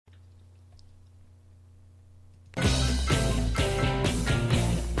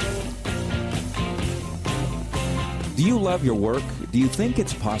Do you love your work? Do you think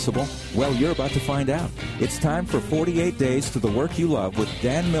it's possible? Well, you're about to find out. It's time for 48 Days to the Work You Love with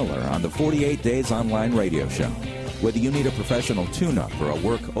Dan Miller on the 48 Days Online Radio Show. Whether you need a professional tune-up or a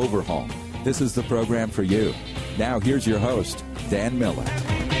work overhaul, this is the program for you. Now, here's your host, Dan Miller.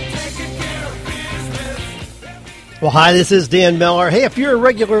 Well, hi, this is Dan Miller. Hey, if you're a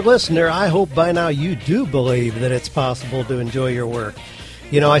regular listener, I hope by now you do believe that it's possible to enjoy your work.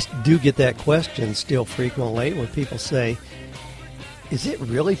 You know, I do get that question still frequently when people say, is it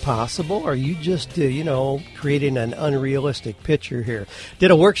really possible? Or are you just, creating an unrealistic picture here?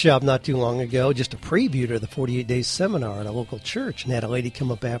 Did a workshop not too long ago, just a preview to the 48 Days seminar at a local church, and had a lady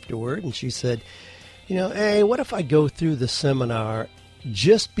come up afterward, and she said, hey, what if I go through the seminar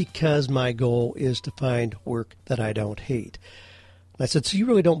just because my goal is to find work that I don't hate? I said, so you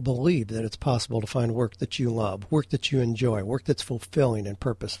really don't believe that it's possible to find work that you love, work that you enjoy, work that's fulfilling and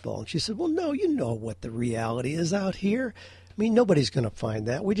purposeful? And she said, well, no, you know what the reality is out here. I mean, nobody's going to find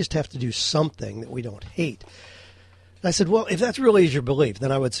that. We just have to do something that we don't hate. And I said, well, if that really is your belief,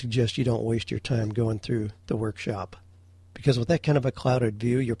 then I would suggest you don't waste your time going through the workshop. Because with that kind of a clouded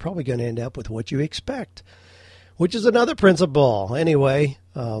view, you're probably going to end up with what you expect, which is another principle. Anyway,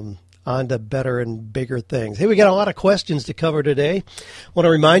 on to better and bigger things. Hey, we got a lot of questions to cover today. I want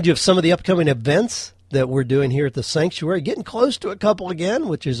to remind you of some of the upcoming events that we're doing here at the Sanctuary. Getting close to a couple again,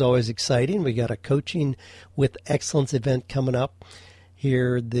 which is always exciting. We got a Coaching with Excellence event coming up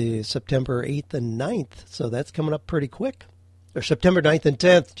here the September 8th and 9th. So that's coming up pretty quick. Or September 9th and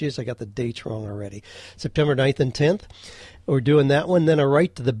 10th. Jeez, I got the dates wrong already. September 9th and 10th. We're doing that one. Then a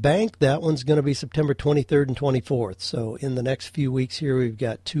Right to the Bank. That one's going to be September 23rd and 24th. So in the next few weeks here, we've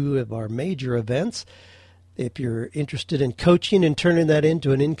got two of our major events. If you're interested in coaching and turning that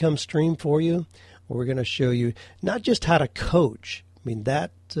into an income stream for you, we're going to show you not just how to coach. I mean,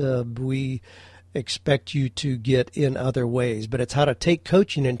 that we expect you to get in other ways, but it's how to take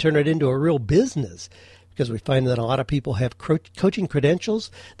coaching and turn it into a real business. Because we find that a lot of people have coaching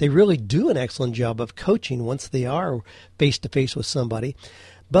credentials. They really do an excellent job of coaching once they are face-to-face with somebody.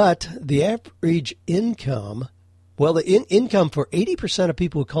 But the average income, well, the income for 80% of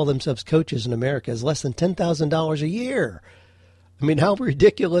people who call themselves coaches in America is less than $10,000 a year. I mean, how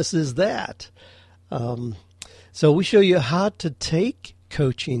ridiculous is that? So we show you how to take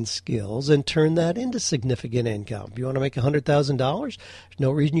coaching skills and turn that into significant income. If you want to make $100,000, there's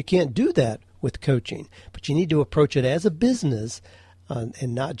no reason you can't do that with coaching, but you need to approach it as a business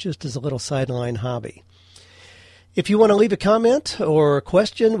and not just as a little sideline hobby. If you want to leave a comment or a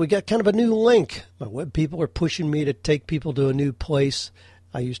question, we got kind of a new link. My web people are pushing me to take people to a new place.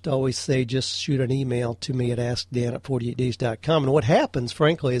 I used to always say, just shoot an email to me at askdan@48days.com. And what happens,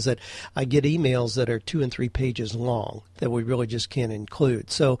 frankly, is that I get emails that are 2 and 3 pages long that we really just can't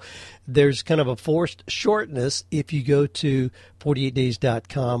include. So there's kind of a forced shortness if you go to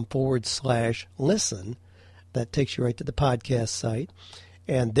 48days.com/listen. That takes you right to the podcast site.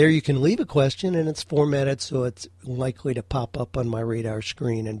 And there you can leave a question, and it's formatted so it's likely to pop up on my radar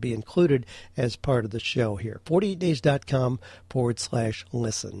screen and be included as part of the show here.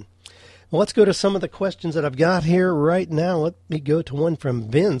 48days.com/listen. Well, let's go to some of the questions that I've got here right now. Let me go to one from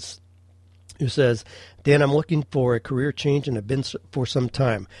Vince, who says, Dan, I'm looking for a career change and have been for some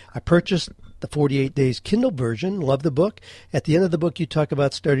time. I purchased the 48 Days Kindle version. Love the book. At the end of the book, you talk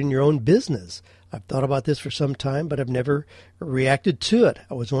about starting your own business. I've thought about this for some time, but I've never reacted to it.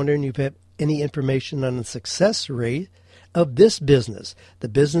 I was wondering if you have any information on the success rate of this business. The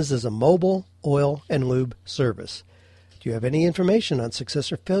business is a mobile oil and lube service. Do you have any information on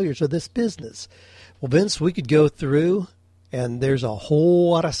success or failures of this business? Well, Vince, we could go through, and there's a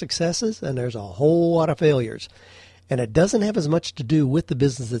whole lot of successes, and there's a whole lot of failures. And it doesn't have as much to do with the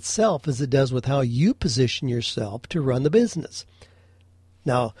business itself as it does with how you position yourself to run the business.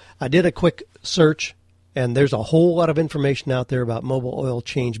 Now, I did a quick search, and there's a whole lot of information out there about mobile oil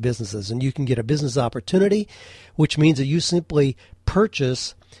change businesses. And you can get a business opportunity, which means that you simply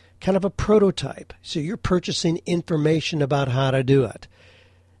purchase kind of a prototype. So you're purchasing information about how to do it.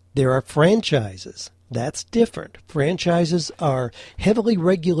 There are franchises. That's different. Franchises are heavily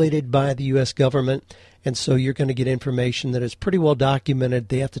regulated by the U.S. government, and so you're going to get information that is pretty well documented.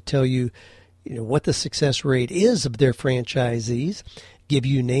 They have to tell you, what the success rate is of their franchisees, give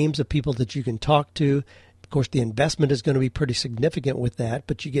you names of people that you can talk to. Of course, the investment is going to be pretty significant with that,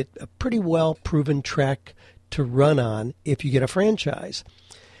 but you get a pretty well-proven track to run on if you get a franchise.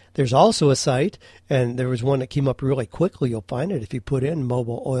 There's also a site, and there was one that came up really quickly. You'll find it if you put in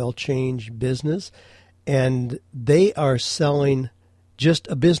mobile oil change business, and they are selling just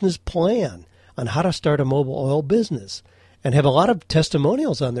a business plan on how to start a mobile oil business and have a lot of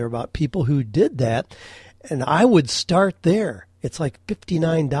testimonials on there about people who did that. And I would start there. It's like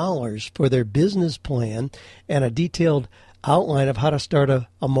 $59 for their business plan and a detailed outline of how to start a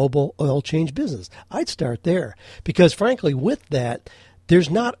mobile oil change business. I'd start there because, frankly, with that, there's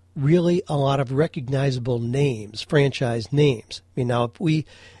not really a lot of recognizable names, franchise names. I mean, now, if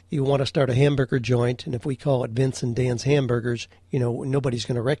you want to start a hamburger joint, and if we call it Vince and Dan's Hamburgers, nobody's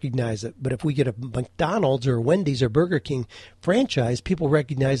going to recognize it. But if we get a McDonald's or Wendy's or Burger King franchise, people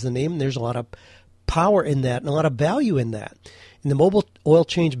recognize the name, and there's a lot of power in that and a lot of value in that. In the mobile oil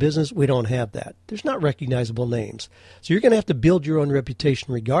change business, we don't have that. There's not recognizable names. So you're going to have to build your own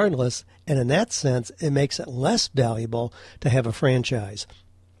reputation regardless, and in that sense, it makes it less valuable to have a franchise.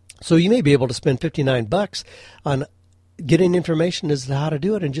 So you may be able to spend $59 on getting information as to how to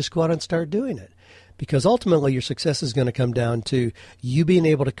do it and just go out and start doing it. Because ultimately your success is going to come down to you being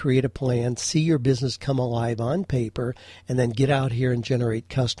able to create a plan, see your business come alive on paper, and then get out here and generate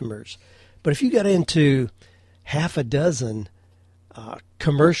customers. But if you got into half a dozen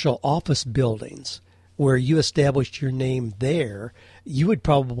commercial office buildings where you established your name there, you would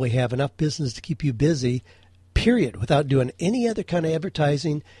probably have enough business to keep you busy, period, without doing any other kind of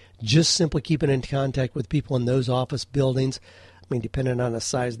advertising, just simply keeping in contact with people in those office buildings. I mean, depending on the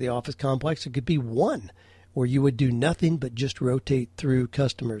size of the office complex, it could be one where you would do nothing but just rotate through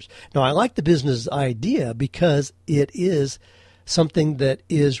customers. Now, I like the business idea because it is something that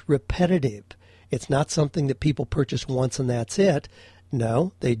is repetitive. It's not something that people purchase once and that's it.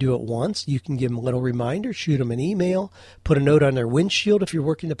 No, they do it once. You can give them a little reminder, shoot them an email, put a note on their windshield if you're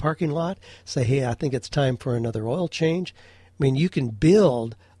working the parking lot, say, hey, I think it's time for another oil change. I mean, you can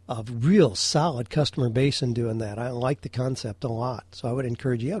build a real solid customer base in doing that. I like the concept a lot. So I would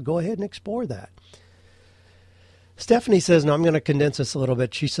encourage you, go ahead and explore that. Stephanie says, now I'm going to condense this a little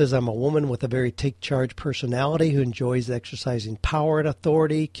bit. She says, I'm a woman with a very take-charge personality who enjoys exercising power and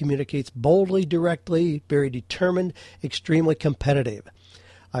authority, communicates boldly, directly, very determined, extremely competitive.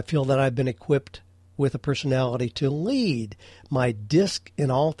 I feel that I've been equipped with a personality to lead. My DISC in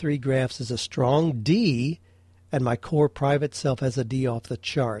all three graphs is a strong D, and my core private self has a D off the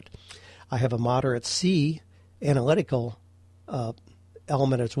chart. I have a moderate C analytical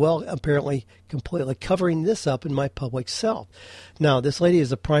element as well, apparently completely covering this up in my public self. Now, this lady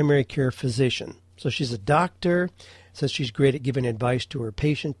is a primary care physician. So she's a doctor, says she's great at giving advice to her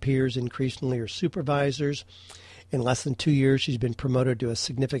patient peers, increasingly her supervisors. In less than 2 years, she's been promoted to a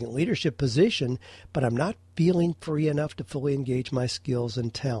significant leadership position, but I'm not feeling free enough to fully engage my skills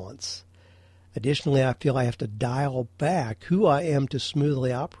and talents. Additionally, I feel I have to dial back who I am to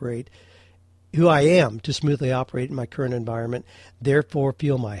smoothly operate in my current environment, therefore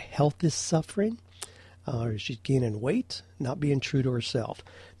feel my health is suffering. She's gaining weight, not being true to herself.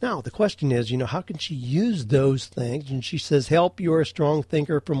 Now, the question is, how can she use those things? And she says, help, you're a strong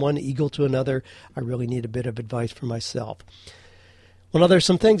thinker from one eagle to another. I really need a bit of advice for myself. Well, now there's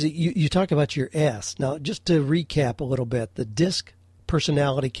some things that you talk about your S. Now, just to recap a little bit, the DISC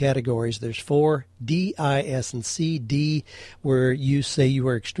personality categories, there's 4, D, I, S, and C. D, where you say you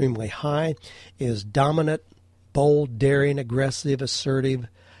are extremely high, is dominant, bold, daring, aggressive, assertive,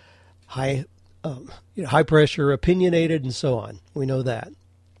 high pressure, opinionated, and so on. We know that.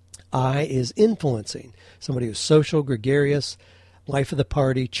 I is influencing, somebody who's social, gregarious, life of the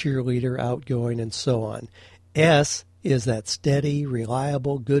party, cheerleader, outgoing, and so on. S is that steady,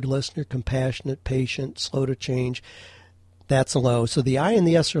 reliable, good listener, compassionate, patient, slow to change. That's low. So the I and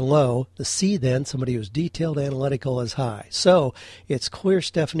the S are low. The C then, somebody who's detailed, analytical, is high. So it's clear,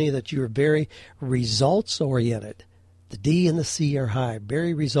 Stephanie, that you're very results-oriented. The D and the C are high,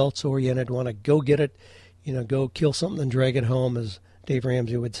 very results-oriented, want to go get it, go kill something and drag it home, as Dave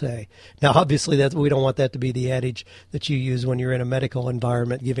Ramsey would say. Now, obviously, we don't want that to be the adage that you use when you're in a medical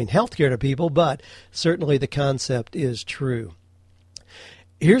environment giving health care to people, but certainly the concept is true.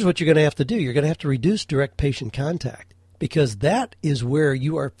 Here's what you're going to have to do. You're going to have to reduce direct patient contact, because that is where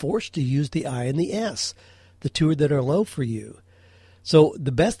you are forced to use the I and the S, the two that are low for you. So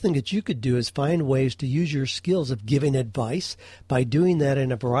the best thing that you could do is find ways to use your skills of giving advice by doing that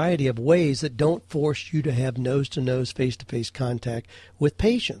in a variety of ways that don't force you to have nose-to-nose, face-to-face contact with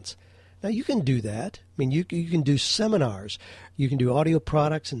patients. Now, you can do that. I mean, you can do seminars. You can do audio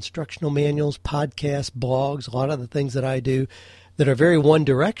products, instructional manuals, podcasts, blogs, a lot of the things that I do that are very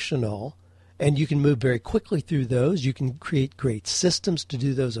one-directional. And you can move very quickly through those. You can create great systems to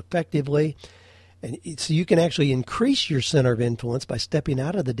do those effectively. And so you can actually increase your center of influence by stepping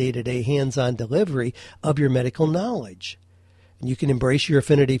out of the day-to-day hands-on delivery of your medical knowledge. And you can embrace your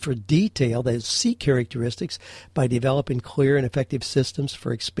affinity for detail, those C characteristics, by developing clear and effective systems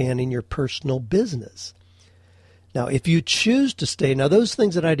for expanding your personal business. Now, if you choose to stay, now those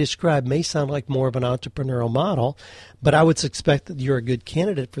things that I described may sound like more of an entrepreneurial model, but I would suspect that you're a good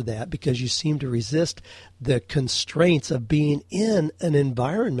candidate for that because you seem to resist the constraints of being in an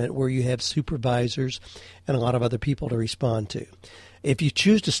environment where you have supervisors and a lot of other people to respond to. If you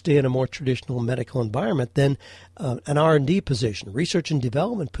choose to stay in a more traditional medical environment, then an R&D position, research and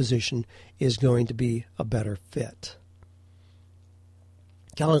development position, is going to be a better fit.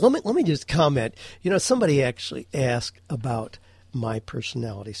 Colin, let me just comment. Somebody actually asked about my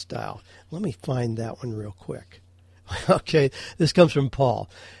personality style. Let me find that one real quick. Okay, this comes from Paul.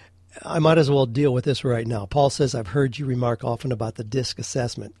 I might as well deal with this right now. Paul says, I've heard you remark often about the DISC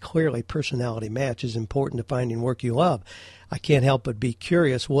assessment. Clearly, personality match is important to finding work you love. I can't help but be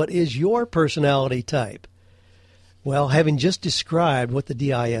curious, what is your personality type? Well, having just described what the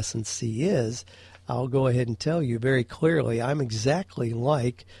DISC is, I'll go ahead and tell you very clearly, I'm exactly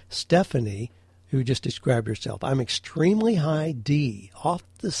like Stephanie, who just described herself. I'm extremely high D, off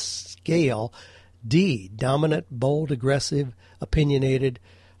the scale D, dominant, bold, aggressive, opinionated,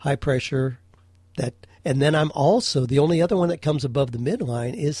 high pressure. And then I'm also, the only other one that comes above the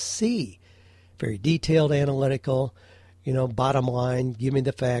midline is C, very detailed, analytical, bottom line, give me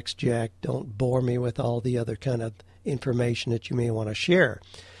the facts, Jack. Don't bore me with all the other kind of information that you may want to share.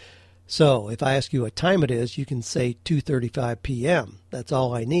 So if I ask you what time it is, you can say 2:35 p.m. That's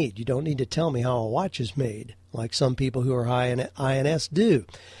all I need. You don't need to tell me how a watch is made, like some people who are high in INS do.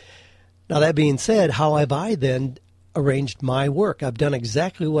 Now, that being said, how have I then arranged my work? I've done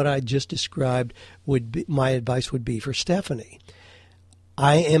exactly what I just described my advice would be for Stephanie.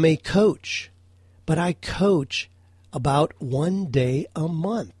 I am a coach, but I coach about one day a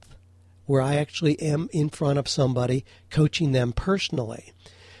month where I actually am in front of somebody coaching them personally.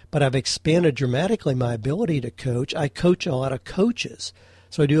 But I've expanded dramatically my ability to coach. I coach a lot of coaches.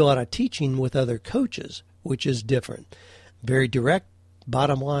 So I do a lot of teaching with other coaches, which is different. Very direct,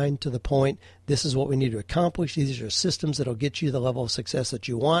 bottom line, to the point. This is what we need to accomplish. These are systems that will get you the level of success that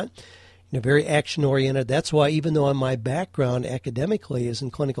you want. Very action-oriented. That's why even though my background academically is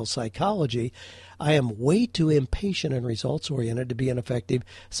in clinical psychology, I am way too impatient and results-oriented to be an effective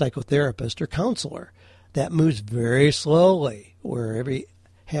psychotherapist or counselor. That moves very slowly, where every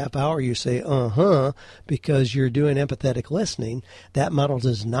half hour you say, because you're doing empathetic listening. That model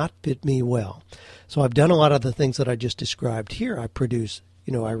does not fit me well. So I've done a lot of the things that I just described here. I produce,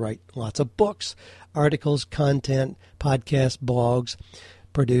 I write lots of books, articles, content, podcasts, blogs,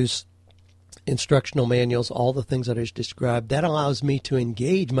 produce instructional manuals, all the things that I just described. That allows me to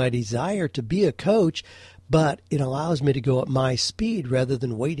engage my desire to be a coach, but it allows me to go at my speed rather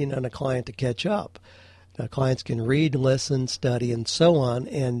than waiting on a client to catch up. Now, clients can read, listen, study, and so on,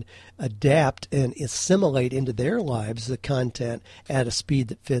 and adapt and assimilate into their lives the content at a speed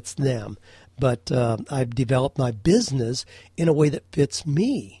that fits them. But I've developed my business in a way that fits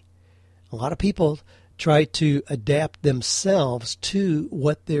me. A lot of people try to adapt themselves to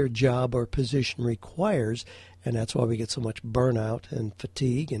what their job or position requires, and that's why we get so much burnout and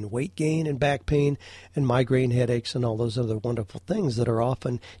fatigue and weight gain and back pain and migraine headaches and all those other wonderful things that are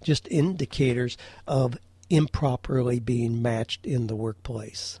often just indicators of improperly being matched in the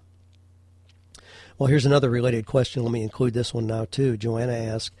workplace. Well, here's another related question. Let me include this one now, too. Joanna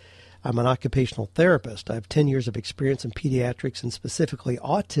asks, I'm an occupational therapist. I have 10 years of experience in pediatrics and specifically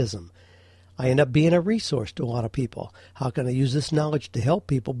autism. I end up being a resource to a lot of people. How can I use this knowledge to help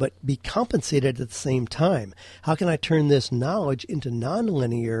people but be compensated at the same time? How can I turn this knowledge into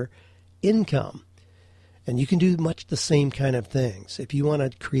nonlinear income? And you can do much the same kind of things. If you want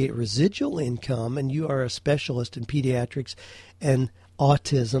to create residual income and you are a specialist in pediatrics and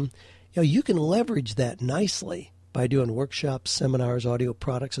autism, you can leverage that nicely by doing workshops, seminars, audio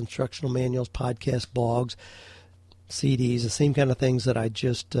products, instructional manuals, podcasts, blogs, CDs, the same kind of things that I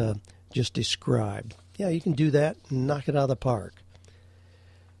just described. Yeah, you can do that and knock it out of the park.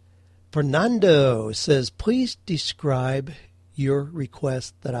 Fernando says, please describe your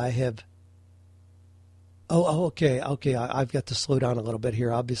request that I have. Okay. I've got to slow down a little bit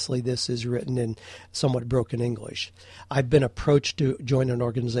here. Obviously, this is written in somewhat broken English. I've been approached to join an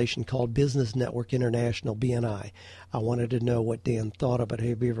organization called Business Network International, BNI. I wanted to know what Dan thought of it.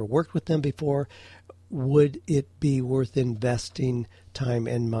 Have you ever worked with them before? Would it be worth investing time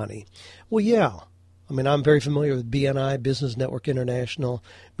and money? Well, yeah. I'm very familiar with BNI, Business Network International.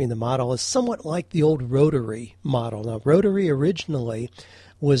 The model is somewhat like the old Rotary model. Now, Rotary originally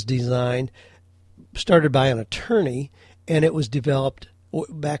was started by an attorney, and it was developed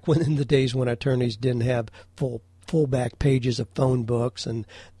back in the days when attorneys didn't have full back pages of phone books and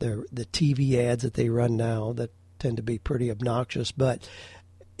the TV ads that they run now that tend to be pretty obnoxious. But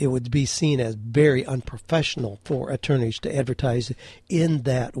it would be seen as very unprofessional for attorneys to advertise in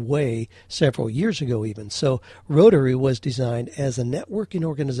that way several years ago even. So Rotary was designed as a networking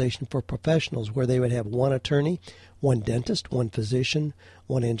organization for professionals where they would have one attorney, one dentist, one physician,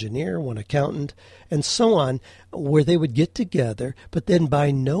 one engineer, one accountant, and so on, where they would get together, but then by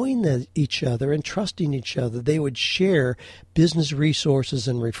knowing each other and trusting each other, they would share business resources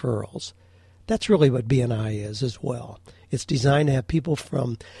and referrals. That's really what BNI is as well. It's designed to have people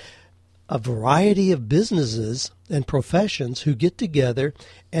from a variety of businesses and professions who get together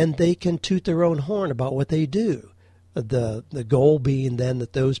and they can toot their own horn about what they do. The goal being then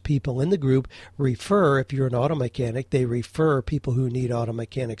that those people in the group refer, if you're an auto mechanic, they refer people who need auto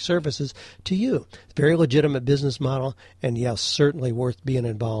mechanic services to you. Very legitimate business model, and yes, certainly worth being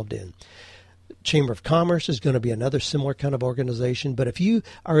involved in. Chamber of Commerce is going to be another similar kind of organization, but if you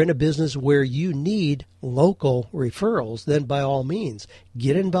are in a business where you need local referrals, then by all means,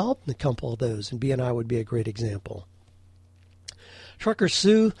 get involved in a couple of those, and BNI would be a great example. Trucker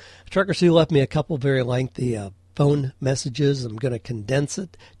Sue left me a couple very lengthy phone messages. I'm going to condense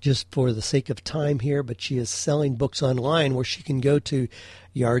it just for the sake of time here, but she is selling books online where she can go to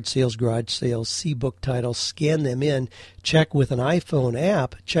yard sales, garage sales, see book titles, scan them in, check with an iPhone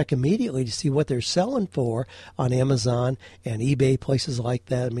app, check immediately to see what they're selling for on Amazon and eBay, places like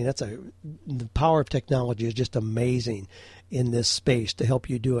that. I mean, the power of technology is just amazing in this space to help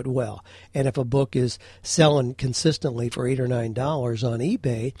you do it well. And if a book is selling consistently for $8 or $9 on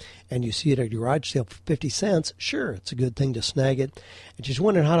eBay and you see it at a garage sale for 50 cents, sure, it's a good thing to snag it. And she's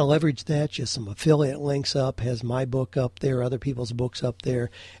wondering how to leverage that. She has some affiliate links up, has my book up there, other people's books up there,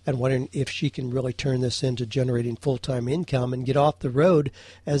 and wondering if she can really turn this into generating full-time income and get off the road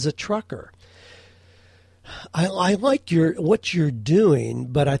as a trucker. I like what you're doing,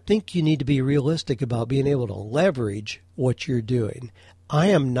 but I think you need to be realistic about being able to leverage what you're doing. I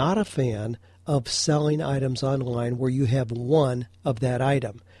am not a fan of selling items online where you have one of that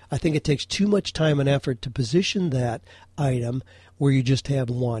item. I think it takes too much time and effort to position that item where you just have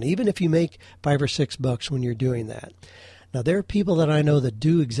one, even if you make $5 or $6 when you're doing that. Now, there are people that I know that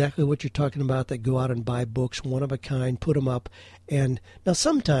do exactly what you're talking about, that go out and buy books, one of a kind, put them up. And now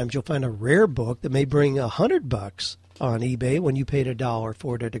sometimes you'll find a rare book that may bring $100 on eBay when you paid $1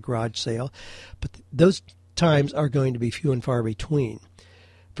 for it at a garage sale. But those times are going to be few and far between.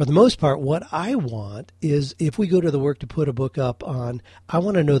 For the most part, what I want is if we go to the work to put a book up on, I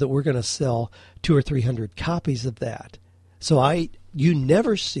want to know that we're going to sell 200 or 300 copies of that. So you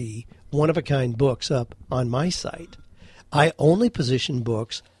never see one-of-a-kind books up on my site. I only position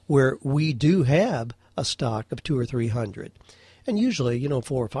books where we do have a stock of 200 or 300. And usually,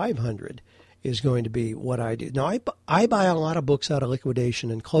 400 or 500 is going to be what I do. Now, I buy a lot of books out of liquidation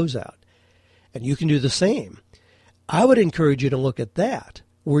and closeout, and you can do the same. I would encourage you to look at that,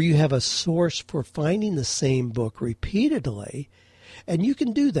 where you have a source for finding the same book repeatedly, and you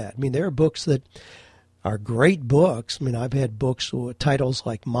can do that. I mean, there are books that are great books. I mean, I've had books with titles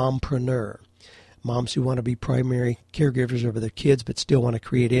like Mompreneur, moms who want to be primary caregivers over their kids but still want to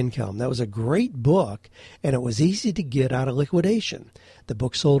create income. That was a great book, and it was easy to get out of liquidation. The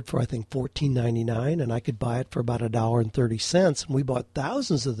book sold for, I think, $14.99, and I could buy it for about $1.30, and we bought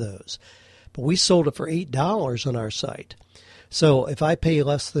thousands of those. But we sold it for $8 on our site. So if I pay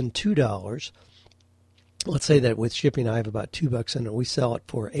less than $2, let's say that with shipping I have about $2 in it, we sell it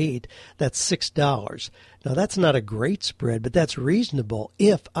for $8, that's $6. Now that's not a great spread, but that's reasonable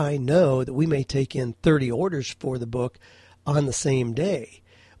if I know that we may take in 30 orders for the book on the same day.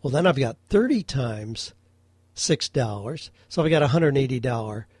 Well, then I've got 30 times $6, so I've got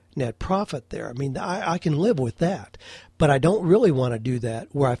 $180 net profit there. I mean, I can live with that. But I don't really want to do that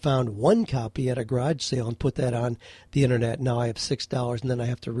where I found one copy at a garage sale and put that on the internet. Now I have $6, and then I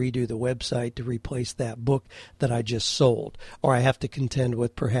have to redo the website to replace that book that I just sold. Or I have to contend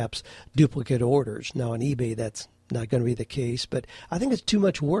with perhaps duplicate orders. Now on eBay, that's not going to be the case, but I think it's too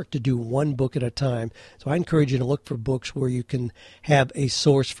much work to do one book at a time. So I encourage you to look for books where you can have a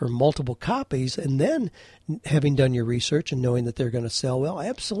source for multiple copies, and then having done your research and knowing that they're going to sell well,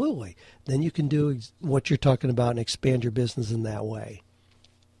 absolutely. Then you can do what you're talking about and expand your business in that way.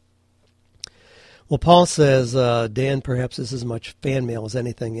 Well, Paul says, Dan, perhaps this is as much fan mail as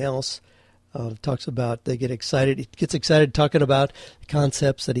anything else. Talks about he gets excited talking about the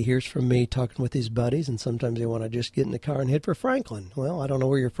concepts that he hears from me talking with his buddies, and sometimes they want to just get in the car and head for Franklin. Well, I don't know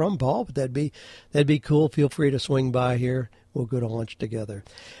where you're from, Paul, but that'd be cool. Feel free to swing by here. We'll go to lunch together.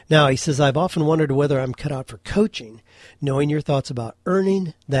 Now, he says, I've often wondered whether I'm cut out for coaching. Knowing your thoughts about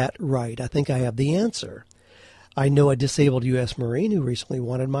earning that right, I think I have the answer. I know a disabled U.S. Marine who recently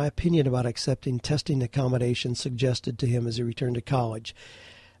wanted my opinion about accepting testing accommodations suggested to him as he returned to college.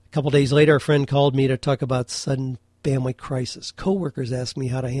 A couple days later, a friend called me to talk about sudden family crisis. Coworkers asked me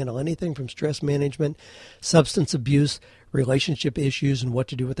how to handle anything from stress management, substance abuse, relationship issues, and what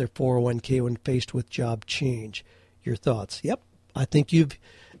to do with their 401k when faced with job change. Your thoughts? Yep, I think you've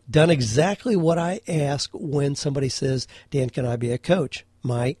done exactly what I ask when somebody says, Dan, can I be a coach?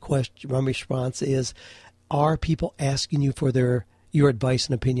 My response is, are people asking you for your advice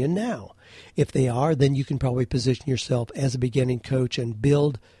and opinion now? If they are, then you can probably position yourself as a beginning coach and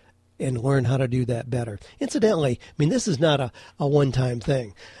build and learn how to do that better. Incidentally, I mean, this is not a one-time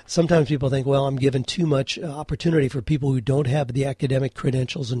thing. Sometimes people think, well, I'm giving too much opportunity for people who don't have the academic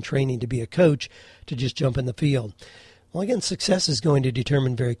credentials and training to be a coach to just jump in the field. Well, again, success is going to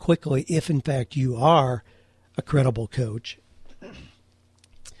determine very quickly if, in fact, you are a credible coach.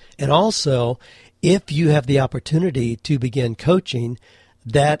 And also, if you have the opportunity to begin coaching,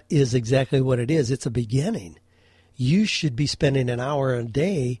 that is exactly what it is. It's a beginning. You should be spending an hour a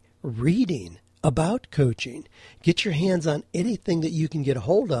day reading about coaching. Get your hands on anything that you can get a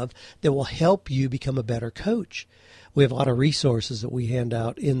hold of that will help you become a better coach. We have a lot of resources that we hand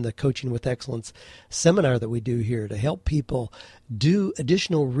out in the Coaching with Excellence seminar that we do here to help people do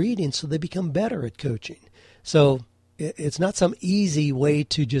additional reading so they become better at coaching. So it's not some easy way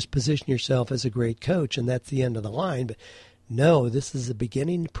to just position yourself as a great coach and that's the end of the line, but no, this is a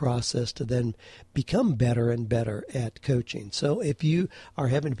beginning process to then become better and better at coaching. So if you are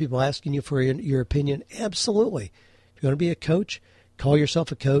having people asking you for your opinion, absolutely. If you want to be a coach, call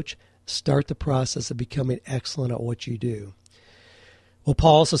yourself a coach. Start the process of becoming excellent at what you do. Well,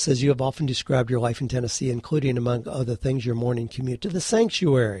 Paul also says you have often described your life in Tennessee, including, among other things, your morning commute to the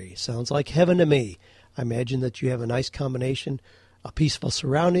sanctuary. Sounds like heaven to me. I imagine that you have a nice combination of peaceful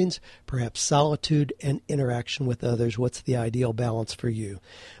surroundings, perhaps solitude, and interaction with others. What's the ideal balance for you?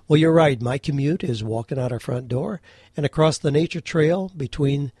 Well, you're right. My commute is walking out our front door and across the nature trail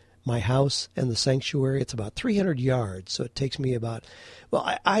between my house and the sanctuary. It's about 300 yards, so it takes me about,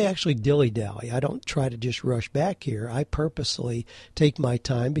 well, I actually dilly-dally. I don't try to just rush back here. I purposely take my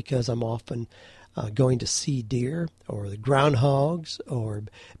time because I'm often going to see deer or the groundhogs or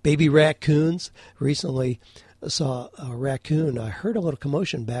baby raccoons. Recently saw a raccoon. I heard a little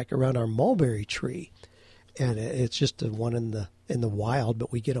commotion back around our mulberry tree, and it's just one in the wild,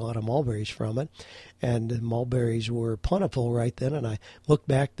 but we get a lot of mulberries from it. And the mulberries were plentiful right then, and I looked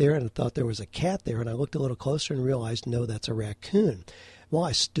back there and I thought there was a cat there, and I looked a little closer and realized, no, that's a raccoon. Well,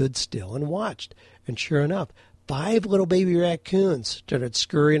 I stood still and watched, and sure enough, 5 little baby raccoons started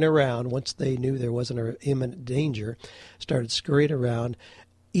scurrying around once they knew there wasn't an imminent danger, started scurrying around,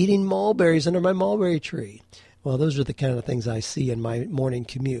 eating mulberries under my mulberry tree. Well, those are the kind of things I see in my morning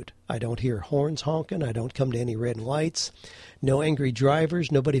commute. I don't hear horns honking. I don't come to any red lights. No angry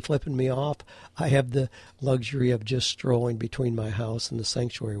drivers. Nobody flipping me off. I have the luxury of just strolling between my house and the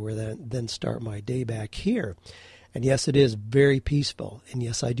sanctuary where I then start my day back here. And yes, it is very peaceful. And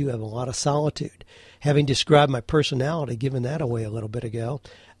yes, I do have a lot of solitude. Having described my personality, given that away a little bit ago,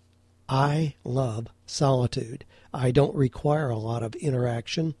 I love solitude. I don't require a lot of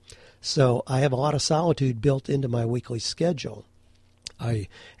interaction. So I have a lot of solitude built into my weekly schedule. I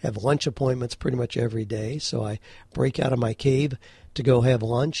have lunch appointments pretty much every day, so I break out of my cave to go have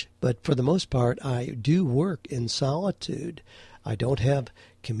lunch. But for the most part, I do work in solitude. I don't have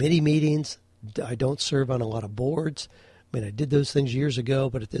committee meetings. I don't serve on a lot of boards. I mean, I did those things years ago,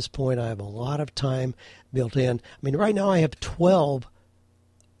 but at this point, I have a lot of time built in. I mean, right now I have 12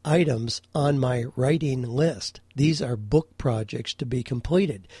 items on my writing list. These are book projects to be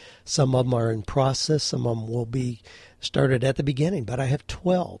completed. Some of them are in process. Some of them will be started at the beginning, but I have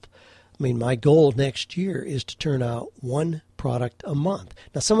 12. I mean, my goal next year is to turn out one product a month.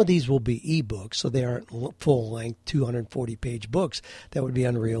 Now, some of these will be ebooks, so they aren't full-length 240-page books. That would be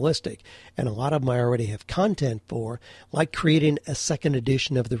unrealistic. And a lot of them I already have content for, like creating a second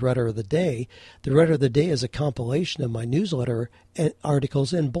edition of the Rudder of the Day. The Rudder of the Day is a compilation of my newsletter and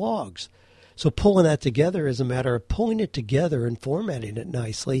articles and blogs. So pulling that together is a matter of pulling it together and formatting it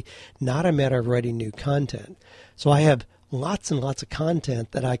nicely, not a matter of writing new content. So I have lots and lots of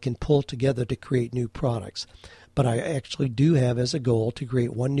content that I can pull together to create new products. But I actually do have as a goal to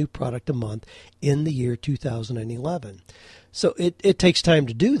create one new product a month in the year 2011. So it takes time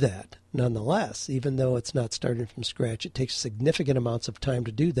to do that, nonetheless. Even though it's not starting from scratch, it takes significant amounts of time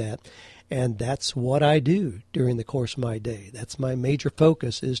to do that. And that's what I do during the course of my day. That's my major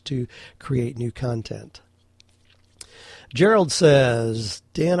focus, is to create new content. Gerald says,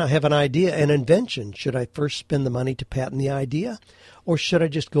 Dan, I have an idea, an invention. Should I first spend the money to patent the idea, or should I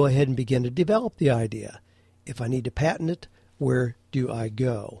just go ahead and begin to develop the idea? If I need to patent it, where do I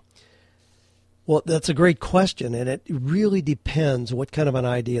go? Well, that's a great question, and it really depends what kind of an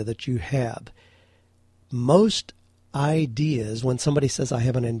idea that you have. Most ideas, when somebody says, I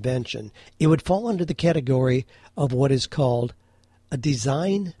have an invention, it would fall under the category of what is called a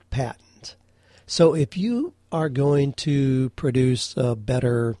design patent. So if you are going to produce a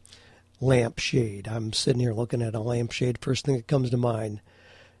better lampshade, I'm sitting here looking at a lampshade, first thing that comes to mind,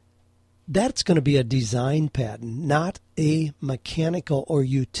 that's going to be a design patent, not a mechanical or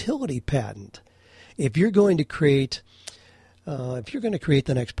utility patent. If you're going to create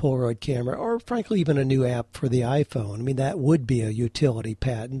the next Polaroid camera, or frankly even a new app for the iPhone, I mean, that would be a utility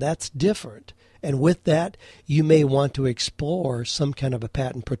patent. That's different. And with that, you may want to explore some kind of a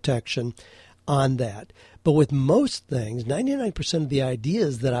patent protection on that. But with most things, 99% of the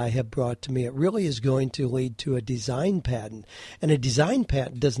ideas that I have brought to me, it really is going to lead to a design patent. And a design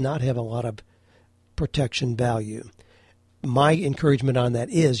patent does not have a lot of protection value. My encouragement on that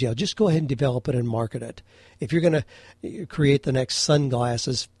is, just go ahead and develop it and market it. If you're going to create the next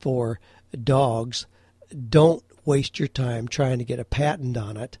sunglasses for dogs, don't waste your time trying to get a patent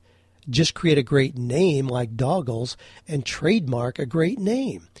on it. Just create a great name like Doggles and trademark a great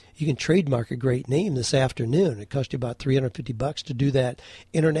name. You can trademark a great name this afternoon. It costs you about $350 to do that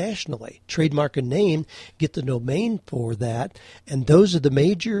internationally. Trademark a name, get the domain for that, and those are the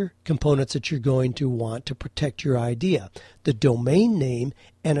major components that you're going to want to protect your idea. The domain name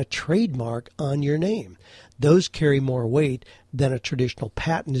and a trademark on your name. Those carry more weight than a traditional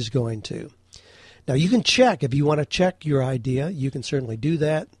patent is going to. Now you can check, if you want to check your idea, you can certainly do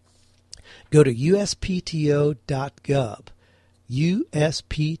that. Go to uspto.gov.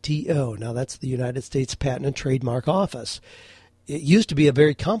 USPTO. Now, that's the United States Patent and Trademark Office. It used to be a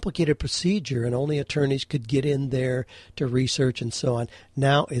very complicated procedure, and only attorneys could get in there to research and so on.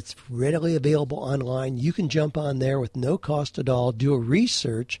 Now, it's readily available online. You can jump on there with no cost at all, do a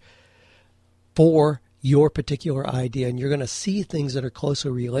research for your particular idea, and you're going to see things that are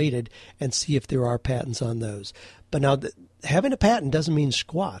closely related and see if there are patents on those. But now, having a patent doesn't mean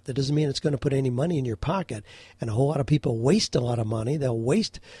squat. That doesn't mean it's going to put any money in your pocket. And a whole lot of people waste a lot of money. They'll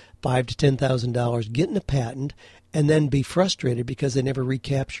waste $5,000 to $10,000 getting a patent and then be frustrated because they never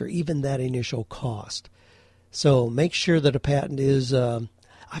recapture even that initial cost. So make sure that a patent is,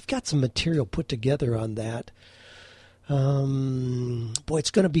 I've got some material put together on that.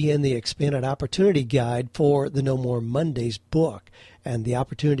 It's going to be in the Expanded Opportunity Guide for the No More Mondays book. And the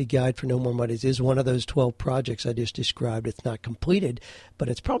Opportunity Guide for No More Mondays is one of those 12 projects I just described. It's not completed, but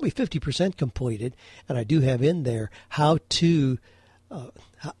it's probably 50% completed. And I do have in there how to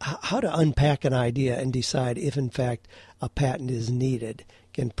unpack an idea and decide if, in fact, a patent is needed.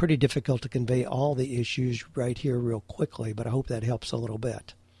 Again, pretty difficult to convey all the issues right here real quickly, but I hope that helps a little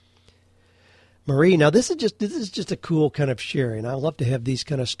bit. Marie, now this is just a cool kind of sharing. I love to have these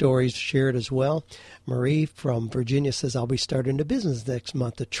kind of stories shared as well. Marie from Virginia says, I'll be starting a business next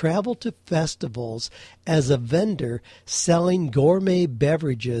month to travel to festivals as a vendor selling gourmet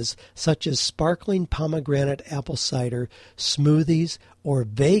beverages such as sparkling pomegranate apple cider, smoothies, or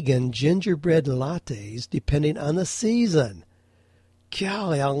vegan gingerbread lattes, depending on the season.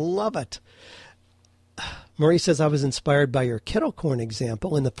 Golly, I love it. Marie says, I was inspired by your kettle corn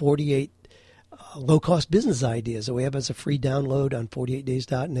example in the 48 low-cost business ideas that we have as a free download on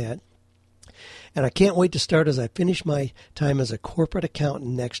 48days.net. And I can't wait to start as I finish my time as a corporate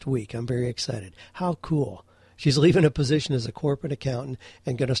accountant next week. I'm very excited. How cool. She's leaving a position as a corporate accountant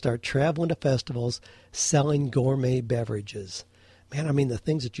and going to start traveling to festivals selling gourmet beverages. Man, I mean, the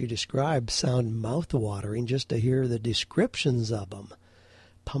things that you described sound mouth-watering just to hear the descriptions of them.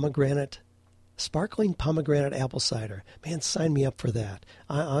 Sparkling pomegranate apple cider. Man, sign me up for that.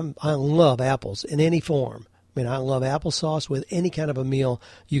 I love apples in any form. I mean, I love applesauce with any kind of a meal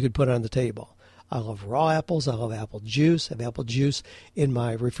you could put on the table. I love raw apples. I love apple juice. I have apple juice in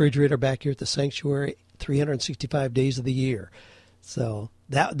my refrigerator back here at the sanctuary 365 days of the year. So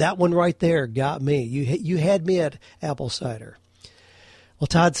that one right there got me. You had me at apple cider. Well,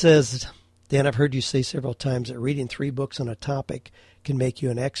 Todd says, Dan, I've heard you say several times that reading 3 books on a topic can make you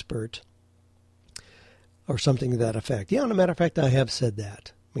an expert, or something to that effect. Yeah, as a matter of fact, I have said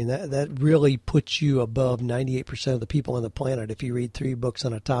that. I mean, that really puts you above 98% of the people on the planet. If you read 3 books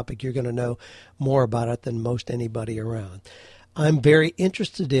on a topic, you're going to know more about it than most anybody around. I'm very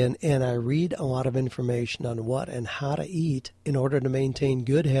interested in, and I read a lot of information on what and how to eat in order to maintain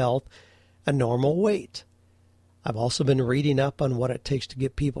good health and normal weight. I've also been reading up on what it takes to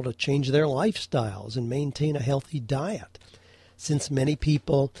get people to change their lifestyles and maintain a healthy diet, since many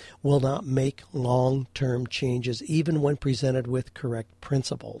people will not make long-term changes even when presented with correct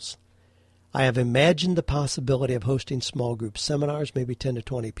principles. I have imagined the possibility of hosting small group seminars, maybe 10 to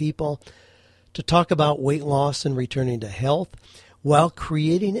 20 people, to talk about weight loss and returning to health while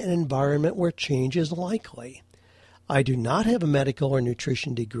creating an environment where change is likely. I do not have a medical or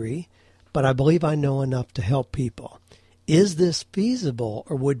nutrition degree, but I believe I know enough to help people. Is this feasible,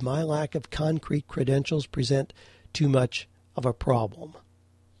 or would my lack of concrete credentials present too much of a problem?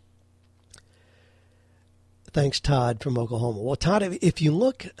 Thanks, Todd from Oklahoma. Well, Todd, if you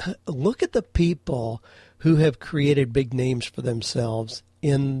look at the people who have created big names for themselves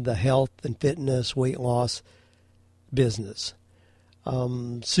in the health and fitness, weight loss business.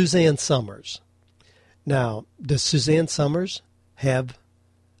 Suzanne Somers. Now, does Suzanne Somers have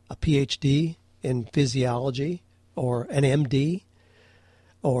a PhD in physiology or an MD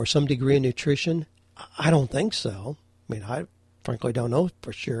or some degree in nutrition? I don't think so. I mean, I frankly don't know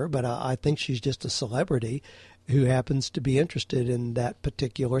for sure, but I think she's just a celebrity who happens to be interested in that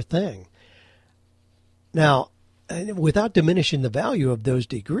particular thing. Now, without diminishing the value of those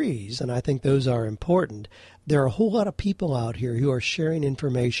degrees, and I think those are important, there are a whole lot of people out here who are sharing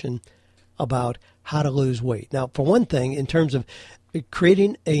information about how to lose weight. Now, for one thing, in terms of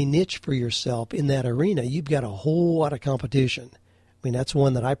creating a niche for yourself in that arena, you've got a whole lot of competition. I mean, that's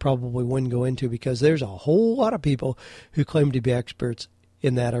one that I probably wouldn't go into because there's a whole lot of people who claim to be experts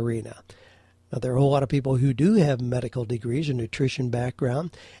in that arena. Now, there are a whole lot of people who do have medical degrees and nutrition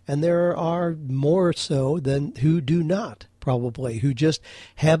background, and there are more so than who do not, probably, who just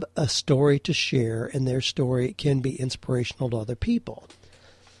have a story to share, and their story can be inspirational to other people.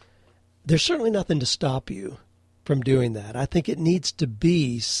 There's certainly nothing to stop you from doing that. I think it needs to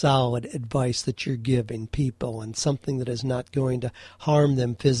be solid advice that you're giving people and something that is not going to harm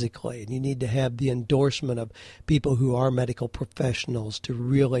them physically. And you need to have the endorsement of people who are medical professionals to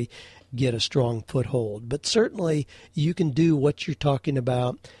really get a strong foothold. But certainly you can do what you're talking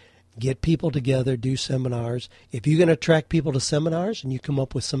about, get people together, do seminars. If you're going to attract people to seminars and you come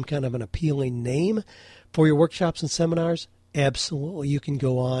up with some kind of an appealing name for your workshops and seminars, absolutely you can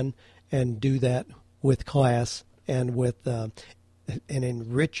go on and do that with class and with and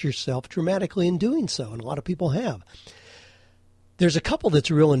enrich yourself dramatically in doing so. And a lot of people have. There's a couple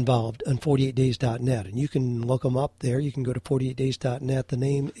that's real involved on 48days.net, and you can look them up there. You can go to 48days.net. The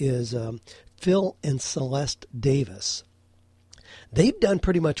name is Phil and Celeste Davis. They've done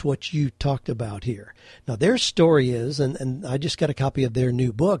pretty much what you talked about here. Now, their story is, and I just got a copy of their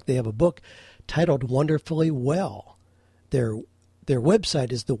new book. They have a book titled Wonderfully Well. Their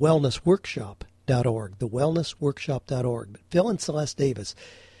website is thewellnessworkshop.org, thewellnessworkshop.org. But Phil and Celeste Davis,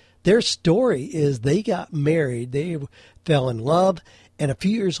 their story is they got married, they fell in love, and a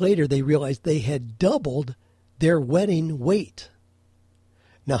few years later they realized they had doubled their wedding weight.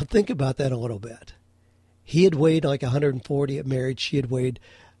 Now think about that a little bit. He had weighed like 140 at marriage, she had weighed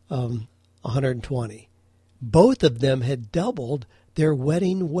 120. Both of them had doubled their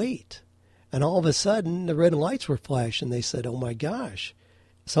wedding weight. And all of a sudden, the red lights were flashing. They said, oh my gosh,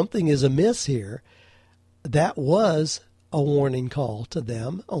 something is amiss here. That was a warning call to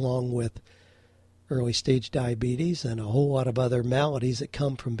them, along with early stage diabetes and a whole lot of other maladies that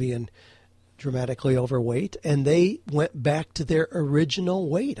come from being dramatically overweight. And they went back to their original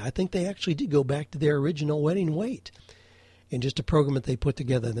weight. I think they actually did go back to their original wedding weight in just a program that they put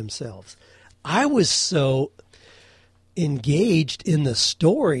together themselves. I was so engaged in the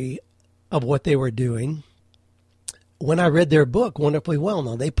story of what they were doing when I read their book, Wonderfully Well.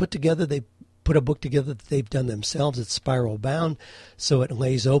 Now, they put a book together that they've done themselves. It's spiral bound, so it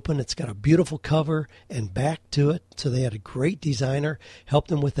lays open. It's got a beautiful cover and back to it. So they had a great designer help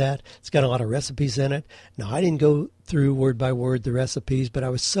them with that. It's got a lot of recipes in it. Now, I didn't go through word by word the recipes, but I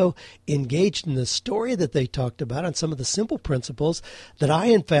was so engaged in the story that they talked about and some of the simple principles that I,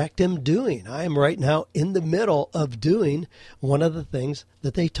 in fact, am doing. I am right now in the middle of doing one of the things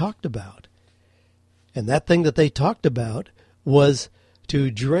that they talked about. And that thing that they talked about was to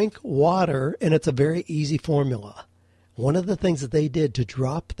drink water, and it's a very easy formula. One of the things that they did to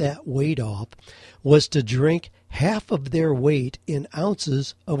drop that weight off was to drink half of their weight in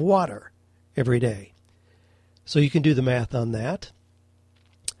ounces of water every day. So you can do the math on that.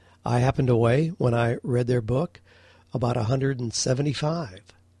 I happened to weigh, when I read their book, about 175.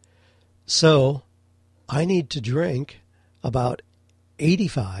 So I need to drink about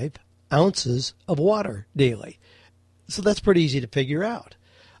 85 ounces of water daily. So that's pretty easy to figure out.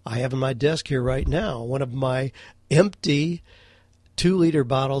 I have on my desk here right now one of my empty 2-liter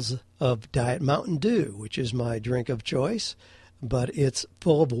bottles of Diet Mountain Dew, which is my drink of choice, but it's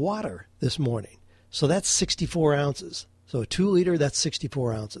full of water this morning. So that's 64 ounces. So a 2-liter, that's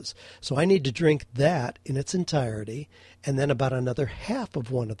 64 ounces. So I need to drink that in its entirety and then about another half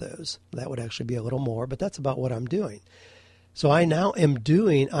of one of those. That would actually be a little more, but that's about what I'm doing. So I am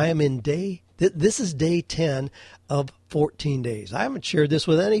in day This is day 10 of 14 days. I haven't shared this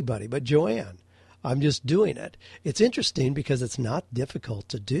with anybody but Joanne. I'm just doing it. It's interesting because it's not difficult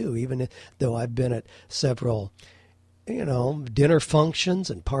to do, even though I've been at several, dinner functions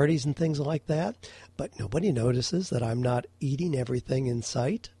and parties and things like that. But nobody notices that I'm not eating everything in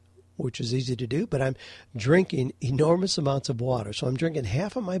sight, which is easy to do, but I'm drinking enormous amounts of water. So I'm drinking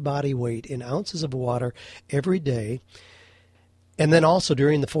half of my body weight in ounces of water every day. And then also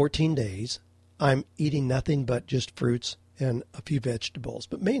during the 14 days, I'm eating nothing but just fruits and a few vegetables,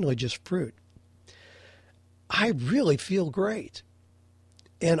 but mainly just fruit. I really feel great.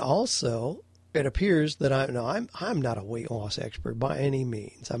 And also, it appears that I'm not a weight loss expert by any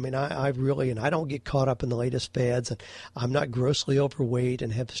means. I mean, I really, and I don't get caught up in the latest fads, and I'm not grossly overweight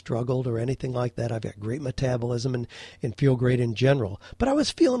and have struggled or anything like that. I've got great metabolism and feel great in general. But I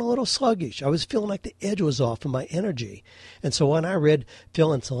was feeling a little sluggish. I was feeling like the edge was off of my energy. And so when I read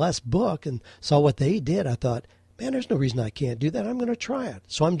Phil and Celeste's book and saw what they did, I thought, man, there's no reason I can't do that. I'm going to try it.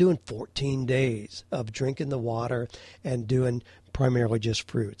 So I'm doing 14 days of drinking the water and doing primarily just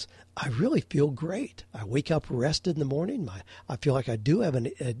fruits. I really feel great. I wake up rested in the morning. I feel like I do have an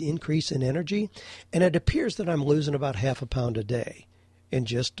increase in energy, and it appears that I'm losing about half a pound a day in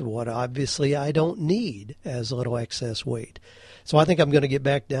just what obviously I don't need as a little excess weight. So I think I'm going to get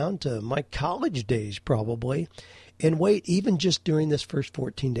back down to my college days probably and weight even just during this first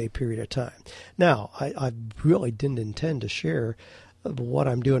 14-day period of time. Now, I really didn't intend to share what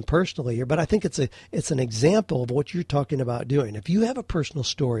I'm doing personally here, but I think it's an example of what you're talking about doing. If you have a personal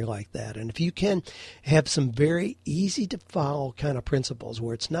story like that, and if you can have some very easy to follow kind of principles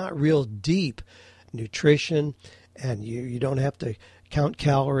where it's not real deep nutrition and you don't have to count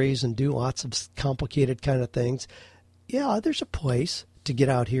calories and do lots of complicated kind of things, yeah, there's a place to get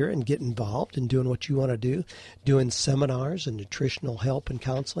out here and get involved in doing what you want to do, doing seminars and nutritional help and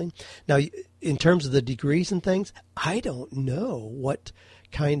counseling. Now, in terms of the degrees and things, I don't know what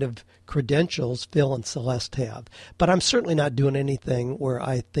kind of credentials Phil and Celeste have, but I'm certainly not doing anything where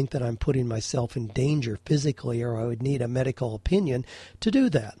I think that I'm putting myself in danger physically or I would need a medical opinion to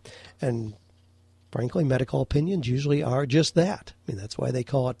do that. And frankly, medical opinions usually are just that. I mean, that's why they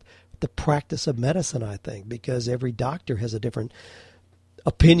call it the practice of medicine, I think, because every doctor has a different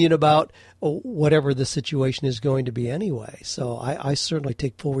opinion about whatever the situation is going to be anyway. So I certainly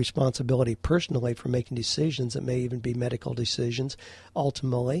take full responsibility personally for making decisions that may even be medical decisions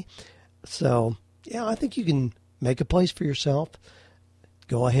ultimately. So, yeah, I think you can make a place for yourself.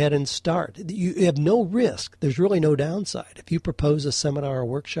 Go ahead and start. You have no risk. There's really no downside. If you propose a seminar or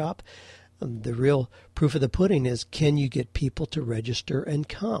workshop, the real proof of the pudding is, can you get people to register and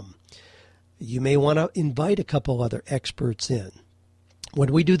come? You may want to invite a couple other experts in.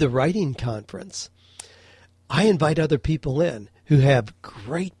 When we do the writing conference, I invite other people in who have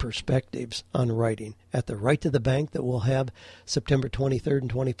great perspectives on writing. At the Right to the Bank that we'll have September 23rd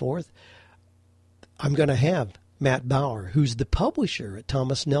and 24th, I'm going to have Matt Bauer, who's the publisher at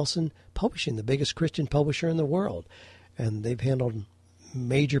Thomas Nelson Publishing, the biggest Christian publisher in the world. And they've handled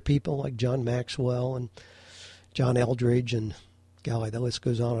major people like John Maxwell and John Eldridge and golly, the list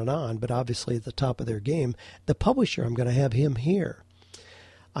goes on, but obviously at the top of their game. The publisher, I'm going to have him here.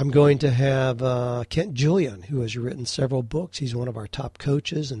 I'm going to have Kent Julian, who has written several books. He's one of our top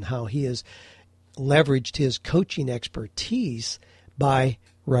coaches, and how he has leveraged his coaching expertise by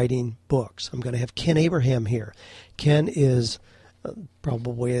writing books. I'm going to have Ken Abraham here. Ken is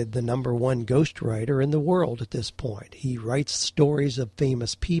probably the number one ghostwriter in the world at this point. He writes stories of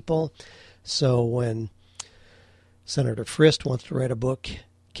famous people. So when Senator Frist wants to write a book,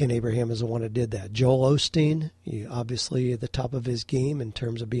 Ken Abraham is the one that did that. Joel Osteen, obviously at the top of his game in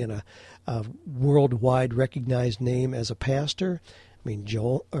terms of being a worldwide recognized name as a pastor. I mean,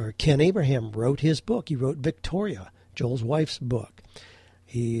 Ken Abraham wrote his book. He wrote Victoria, Joel's wife's book.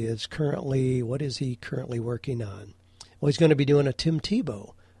 He is currently, what is he currently working on? Well, he's going to be doing a Tim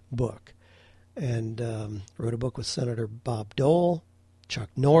Tebow book, and wrote a book with Senator Bob Dole, Chuck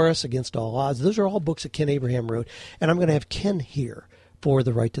Norris, Against All Odds. Those are all books that Ken Abraham wrote, and I'm going to have Ken here for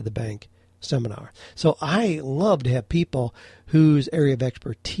the Right to the Bank seminar. So I love to have people whose area of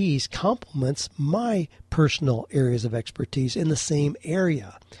expertise complements my personal areas of expertise in the same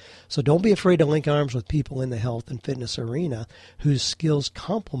area. So don't be afraid to link arms with people in the health and fitness arena whose skills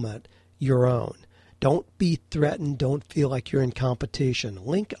complement your own. Don't be threatened. Don't feel like you're in competition.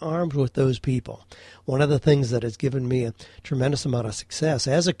 Link arms with those people. One of the things that has given me a tremendous amount of success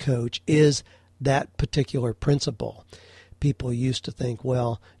as a coach is that particular principle. People used to think,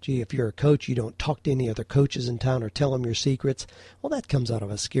 well, gee, if you're a coach, you don't talk to any other coaches in town or tell them your secrets. Well, that comes out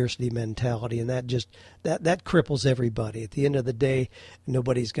of a scarcity mentality, and that cripples everybody. At the end of the day,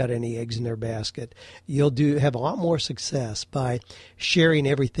 nobody's got any eggs in their basket. You'll have a lot more success by sharing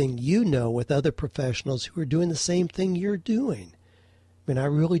everything you know with other professionals who are doing the same thing you're doing. I mean, I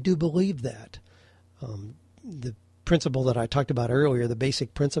really do believe that. The principle that I talked about earlier, the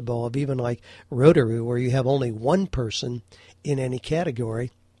basic principle of even like Rotary, where you have only one person in any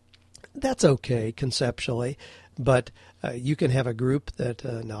category, that's okay conceptually, but you can have a group that,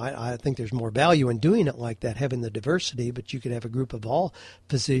 I think there's more value in doing it like that, having the diversity, but you could have a group of all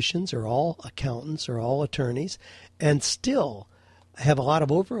physicians or all accountants or all attorneys and still have a lot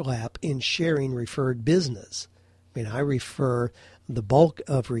of overlap in sharing referred business. I mean, I refer the bulk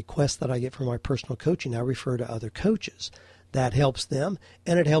of requests that I get from my personal coaching, I refer to other coaches. That helps them,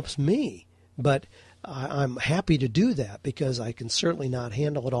 and it helps me. But I'm happy to do that because I can certainly not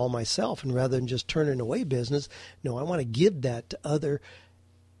handle it all myself. And rather than just turning away business, no, I want to give that to other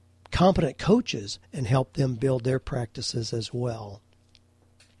competent coaches and help them build their practices as well.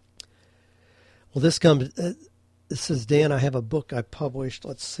 Well, this says, Dan, I have a book I published.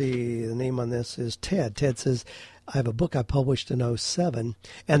 Let's see, the name on this is Ted. Ted says, I have a book I published in 2007,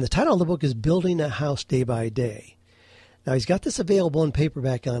 and the title of the book is Building a House Day by Day. Now, he's got this available in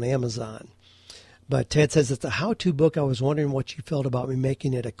paperback on Amazon, but Ted says it's a how-to book. I was wondering what you felt about me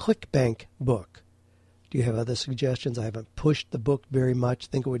making it a ClickBank book. Do you have other suggestions? I haven't pushed the book very much.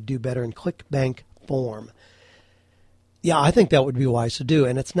 I think it would do better in ClickBank form. Yeah, I think that would be wise to do,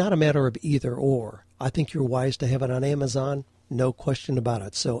 and it's not a matter of either or. I think you're wise to have it on Amazon, no question about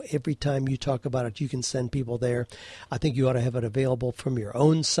it. So every time you talk about it, you can send people there. I think you ought to have it available from your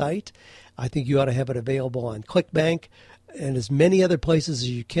own site. I think you ought to have it available on ClickBank and as many other places as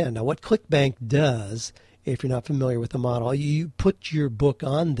you can. Now, what ClickBank does, if you're not familiar with the model, you put your book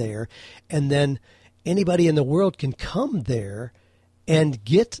on there, and then anybody in the world can come there and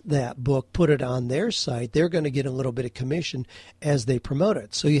get that book, put it on their site. They're going to get a little bit of commission as they promote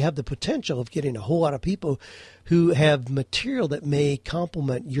it. So you have the potential of getting a whole lot of people who have material that may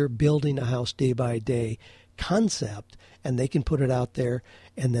complement your building a house day by day concept, and they can put it out there,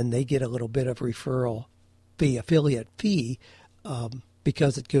 and then they get a little bit of referral fee, affiliate fee,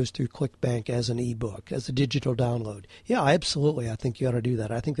 because it goes through ClickBank as an ebook, as a digital download. Yeah, absolutely. I think you ought to do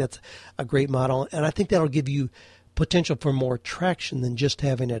that. I think that's a great model, and I think that'll give you potential for more traction than just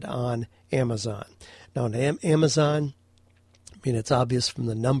having it on Amazon. Now, on Amazon, I mean, it's obvious from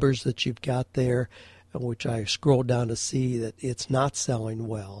the numbers that you've got there, which I scrolled down to see that it's not selling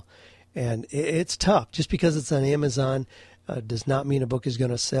well. And it's tough. Just because it's on Amazon does not mean a book is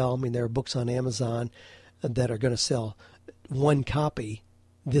going to sell. I mean, there are books on Amazon that are going to sell one copy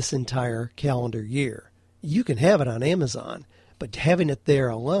this entire calendar year. You can have it on Amazon, but having it there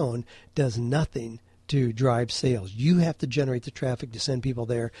alone does nothing to drive sales. You have to generate the traffic to send people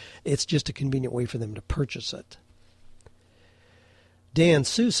there. It's just a convenient way for them to purchase it. Dan,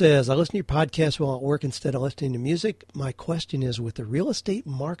 Sue says, I listen to your podcast while at work instead of listening to music. My question is, with the real estate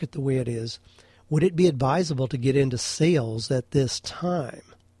market the way it is, would it be advisable to get into sales at this time?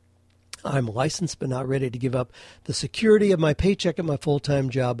 I'm licensed but not ready to give up the security of my paycheck at my full-time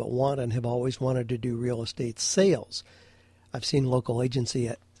job, but want and have always wanted to do real estate sales. I've seen local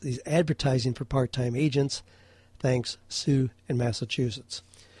agency advertising for part-time agents. Thanks, Sue in Massachusetts.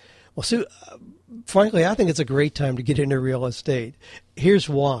 Well, Sue, frankly, I think it's a great time to get into real estate. Here's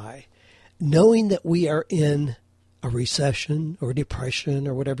why. Knowing that we are in a recession or depression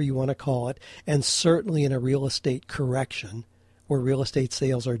or whatever you want to call it, and certainly in a real estate correction where real estate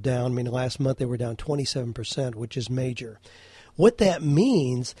sales are down. I mean, last month they were down 27%, which is major. What that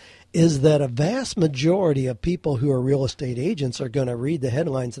means is that a vast majority of people who are real estate agents are going to read the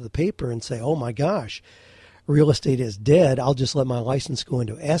headlines of the paper and say, oh my gosh, real estate is dead. I'll just let my license go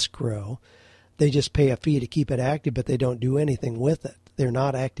into escrow. They just pay a fee to keep it active, but they don't do anything with it. They're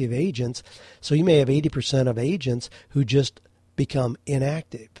not active agents. So you may have 80% of agents who just become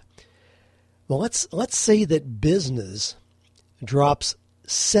inactive. Well, let's say that business drops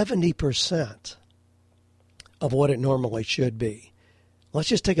 70% of what it normally should be. Let's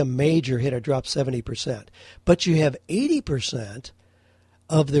just take a major hit. It drops 70%. But you have 80%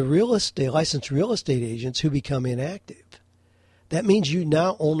 of the licensed real estate agents who become inactive. That means you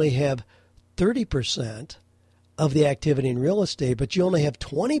now only have 30% of the activity in real estate, but you only have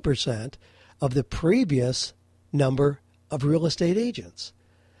 20% of the previous number of real estate agents.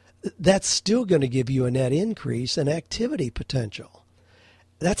 That's still going to give you a net increase in activity potential.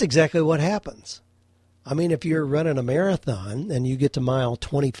 That's exactly what happens. I mean, if you're running a marathon and you get to mile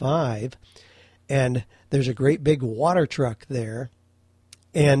 25 and there's a great big water truck there,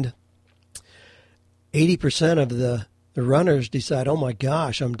 and 80% of the runners decide, oh my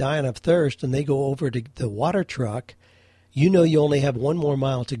gosh, I'm dying of thirst, and they go over to the water truck. You know you only have one more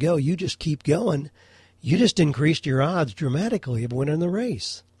mile to go. You just keep going. You just increased your odds dramatically of winning the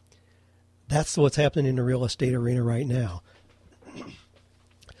race. That's what's happening in the real estate arena right now.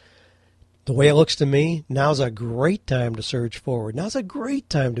 The way it looks to me, now's a great time to surge forward. Now's a great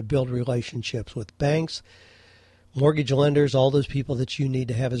time to build relationships with banks, mortgage lenders, all those people that you need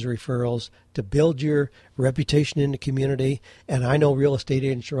to have as referrals to build your reputation in the community. And I know real estate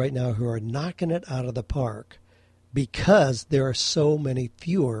agents right now who are knocking it out of the park because there are so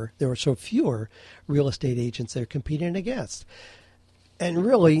fewer real estate agents they're competing against. And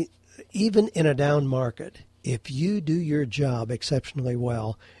really, even in a down market, if you do your job exceptionally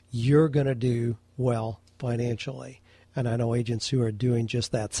well, you're going to do well financially. And I know agents who are doing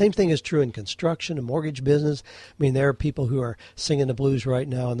just that. Same thing is true in construction and mortgage business. I mean, there are people who are singing the blues right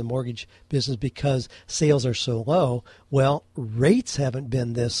now in the mortgage business because sales are so low. Well, rates haven't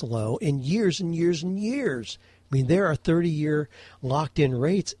been this low in years and years and years. I mean, there are 30-year locked-in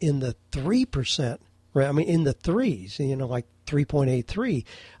rates in the 3%, right? I mean, in the threes, like 3.83.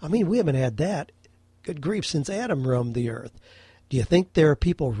 I mean, we haven't had that, good grief, since Adam roamed the earth. Do you think there are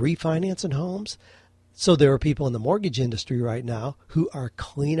people refinancing homes? So there are people in the mortgage industry right now who are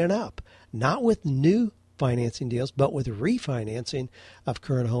cleaning up, not with new financing deals, but with refinancing of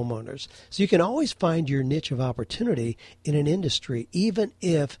current homeowners. So you can always find your niche of opportunity in an industry, even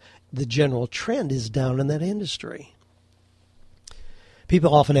if the general trend is down in that industry.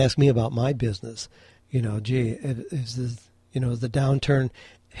 People often ask me about my business. Gee, is the downturn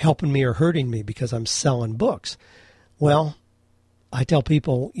helping me or hurting me because I'm selling books? Well, I tell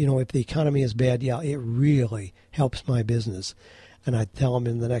people, if the economy is bad, yeah, it really helps my business. And I tell them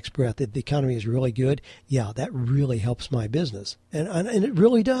in the next breath, if the economy is really good, yeah, that really helps my business. And it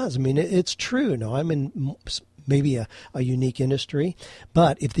really does. I mean, it's true. Now, I'm in maybe a unique industry,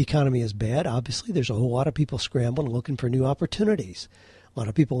 but if the economy is bad, obviously there's a whole lot of people scrambling, looking for new opportunities. A lot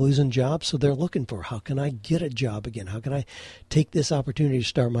of people losing jobs, so they're looking for, how can I get a job again? How can I take this opportunity to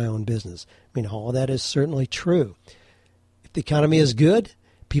start my own business? I mean, all of that is certainly true. If the economy is good,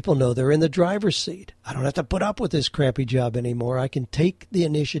 people know they're in the driver's seat. I don't have to put up with this crappy job anymore. I can take the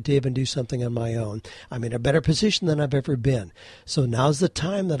initiative and do something on my own. I'm in a better position than I've ever been. So now's the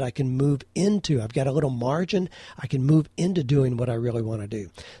time that I can move into. I've got a little margin. I can move into doing what I really want to do.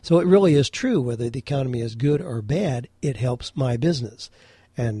 So it really is true, whether the economy is good or bad, it helps my business.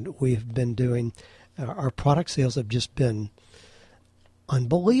 And we've been doing, our product sales have just been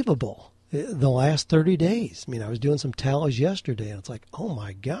unbelievable the last 30 days. I mean, I was doing some tallies yesterday, and it's like, oh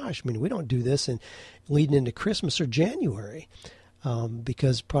my gosh, I mean, we don't do this leading into Christmas or January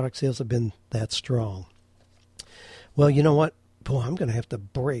because product sales have been that strong. Well, you know what? Boy, I'm going to have to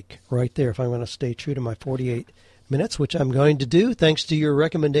break right there if I'm going to stay true to my 48 minutes, which I'm going to do. Thanks to your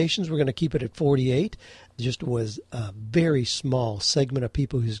recommendations, we're going to keep it at 48. It just was a very small segment of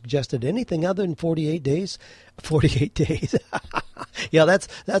people who suggested anything other than 48 days. 48 days. Yeah,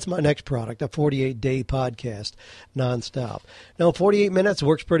 that's my next product, a 48-day podcast nonstop. Now, 48 minutes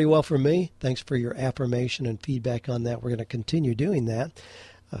works pretty well for me. Thanks for your affirmation and feedback on that. We're going to continue doing that.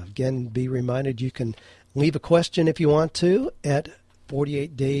 Again, be reminded you can leave a question if you want to at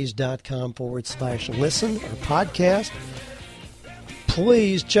 48days.com/listen or podcast.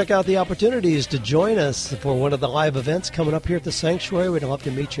 Please check out the opportunities to join us for one of the live events coming up here at the Sanctuary. We'd love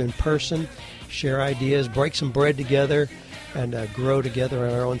to meet you in person, share ideas, break some bread together, and grow together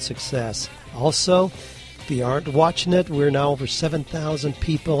in our own success. Also, if you aren't watching it, we're now over 7,000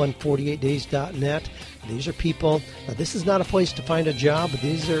 people on 48days.net. These are people, this is not a place to find a job, but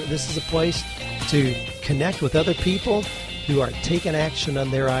this is a place to connect with other people who are taking action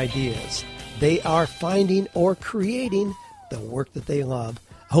on their ideas. They are finding or creating the work that they love.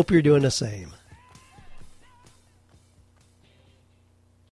 I hope you're doing the same.